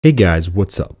Hey guys,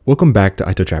 what's up? Welcome back to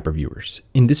Untitled Chapter viewers.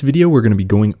 In this video, we're going to be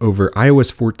going over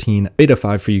iOS 14 Beta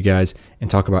 5 for you guys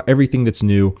and talk about everything that's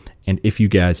new and if you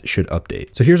guys should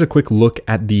update. So here's a quick look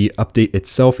at the update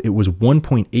itself. It was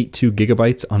 1.82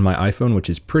 gigabytes on my iPhone,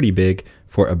 which is pretty big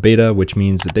for a beta, which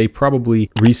means that they probably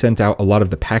resent out a lot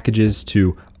of the packages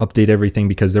to update everything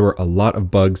because there were a lot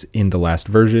of bugs in the last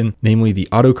version, namely the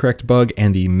autocorrect bug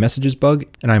and the messages bug.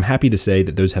 And I'm happy to say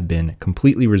that those have been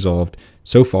completely resolved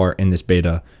so far in this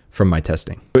beta from my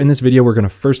testing. So in this video, we're going to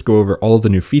first go over all of the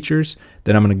new features.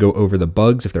 Then I'm going to go over the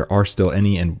bugs, if there are still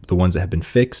any, and the ones that have been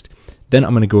fixed. Then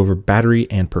I'm going to go over battery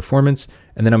and performance,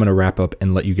 and then I'm going to wrap up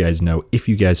and let you guys know if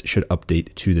you guys should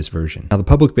update to this version. Now, the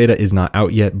public beta is not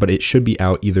out yet, but it should be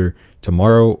out either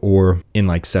tomorrow or in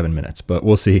like 7 minutes, but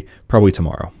we'll see, probably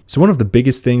tomorrow. So one of the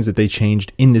biggest things that they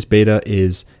changed in this beta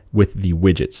is with the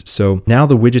widgets. So now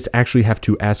the widgets actually have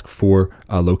to ask for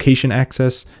location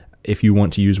access if you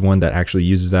want to use one that actually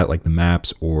uses that, like the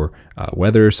maps or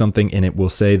weather or something, and it will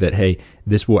say that, hey,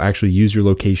 this will actually use your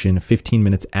location 15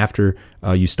 minutes after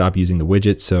you stop using the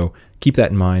widget. So keep that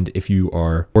in mind if you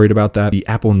are worried about that. The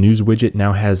Apple News widget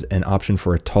now has an option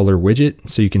for a taller widget,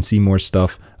 so you can see more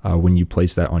stuff when you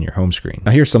place that on your home screen.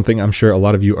 Now here's something I'm sure a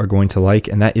lot of you are going to like,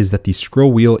 and that is that the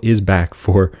scroll wheel is back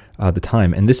for the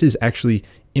time. And this is actually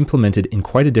implemented in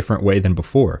quite a different way than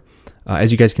before.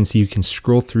 As you guys can see, you can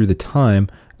scroll through the time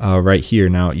right here.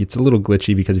 Now it's a little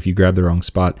glitchy because if you grab the wrong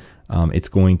spot, it's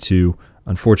going to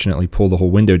unfortunately pull the whole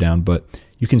window down, but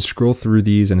you can scroll through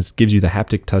these and it gives you the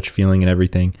haptic touch feeling and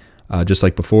everything, just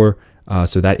like before.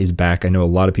 So that is back. I know a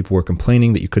lot of people were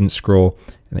complaining that you couldn't scroll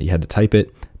and that you had to type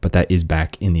it, but that is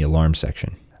back in the alarm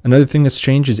section. Another thing that's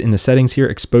changed is in the settings here,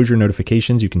 exposure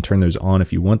notifications. You can turn those on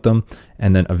if you want them.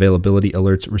 And then availability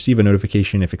alerts, receive a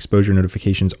notification if exposure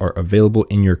notifications are available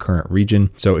in your current region.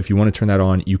 So if you want to turn that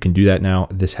on, you can do that now.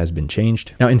 This has been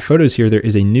changed. Now in photos here, there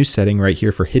is a new setting right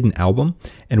here for hidden album.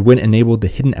 And when enabled, the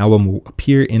hidden album will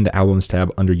appear in the albums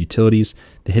tab under utilities.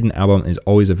 The hidden album is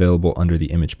always available under the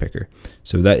image picker.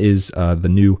 So that is the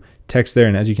new text there.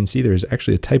 And as you can see, there's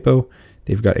actually a typo.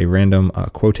 They've got a random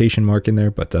quotation mark in there,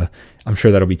 but I'm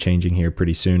sure that'll be changing here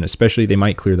pretty soon. Especially, they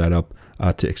might clear that up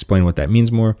to explain what that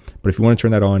means more. But if you want to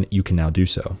turn that on, you can now do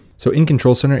so. So in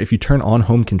Control Center, if you turn on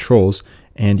home controls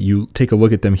and you take a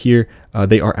look at them here,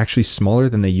 they are actually smaller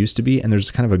than they used to be. And there's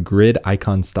kind of a grid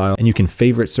icon style, and you can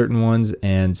favorite certain ones.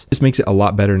 And this makes it a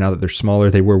lot better now that they're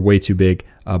smaller. They were way too big,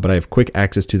 but I have quick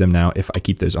access to them now if I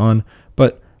keep those on.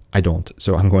 But I don't,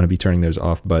 so I'm going to be turning those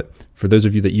off. But for those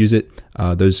of you that use it,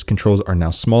 those controls are now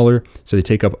smaller, so they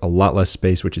take up a lot less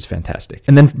space, which is fantastic.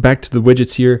 And then back to the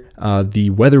widgets here, the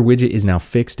weather widget is now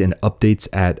fixed and updates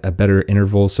at a better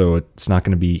interval, so it's not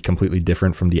going to be completely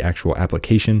different from the actual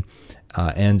application.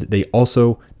 And they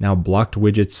also now blocked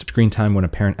widgets. Screen time when a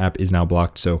parent app is now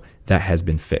blocked, so that has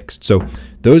been fixed. So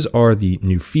those are the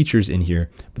new features in here,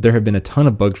 but there have been a ton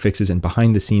of bug fixes and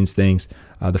behind the scenes things.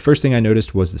 The first thing I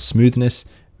noticed was the smoothness.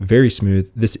 Very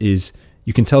smooth. This is,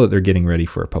 you can tell that they're getting ready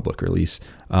for a public release.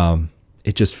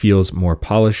 It just feels more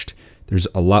polished. There's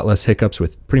a lot less hiccups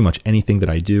with pretty much anything that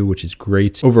I do, which is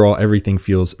great. Overall, everything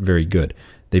feels very good.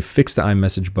 They've fixed the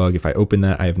iMessage bug. If I open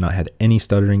that, I have not had any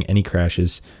stuttering, any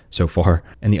crashes so far.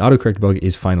 And the autocorrect bug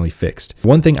is finally fixed.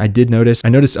 One thing I did notice, I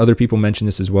noticed other people mention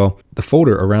this as well. The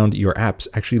folder around your apps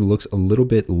actually looks a little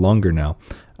bit longer now.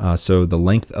 So the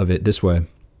length of it this way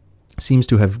seems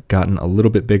to have gotten a little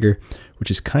bit bigger,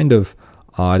 which is kind of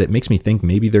odd. It makes me think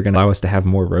maybe they're going to allow us to have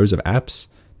more rows of apps.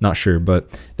 Not sure,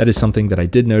 but that is something that I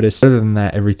did notice. Other than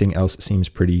that, everything else seems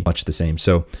pretty much the same.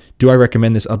 So do I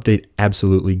recommend this update?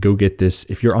 Absolutely. Go get this.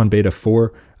 If you're on beta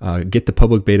 4, get the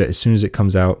public beta as soon as it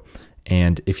comes out.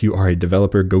 And if you are a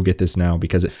developer, go get this now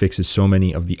because it fixes so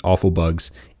many of the awful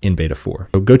bugs in beta 4.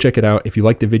 So go check it out. If you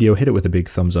liked the video, hit it with a big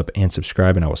thumbs up and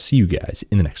subscribe, and I will see you guys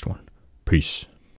in the next one. Peace.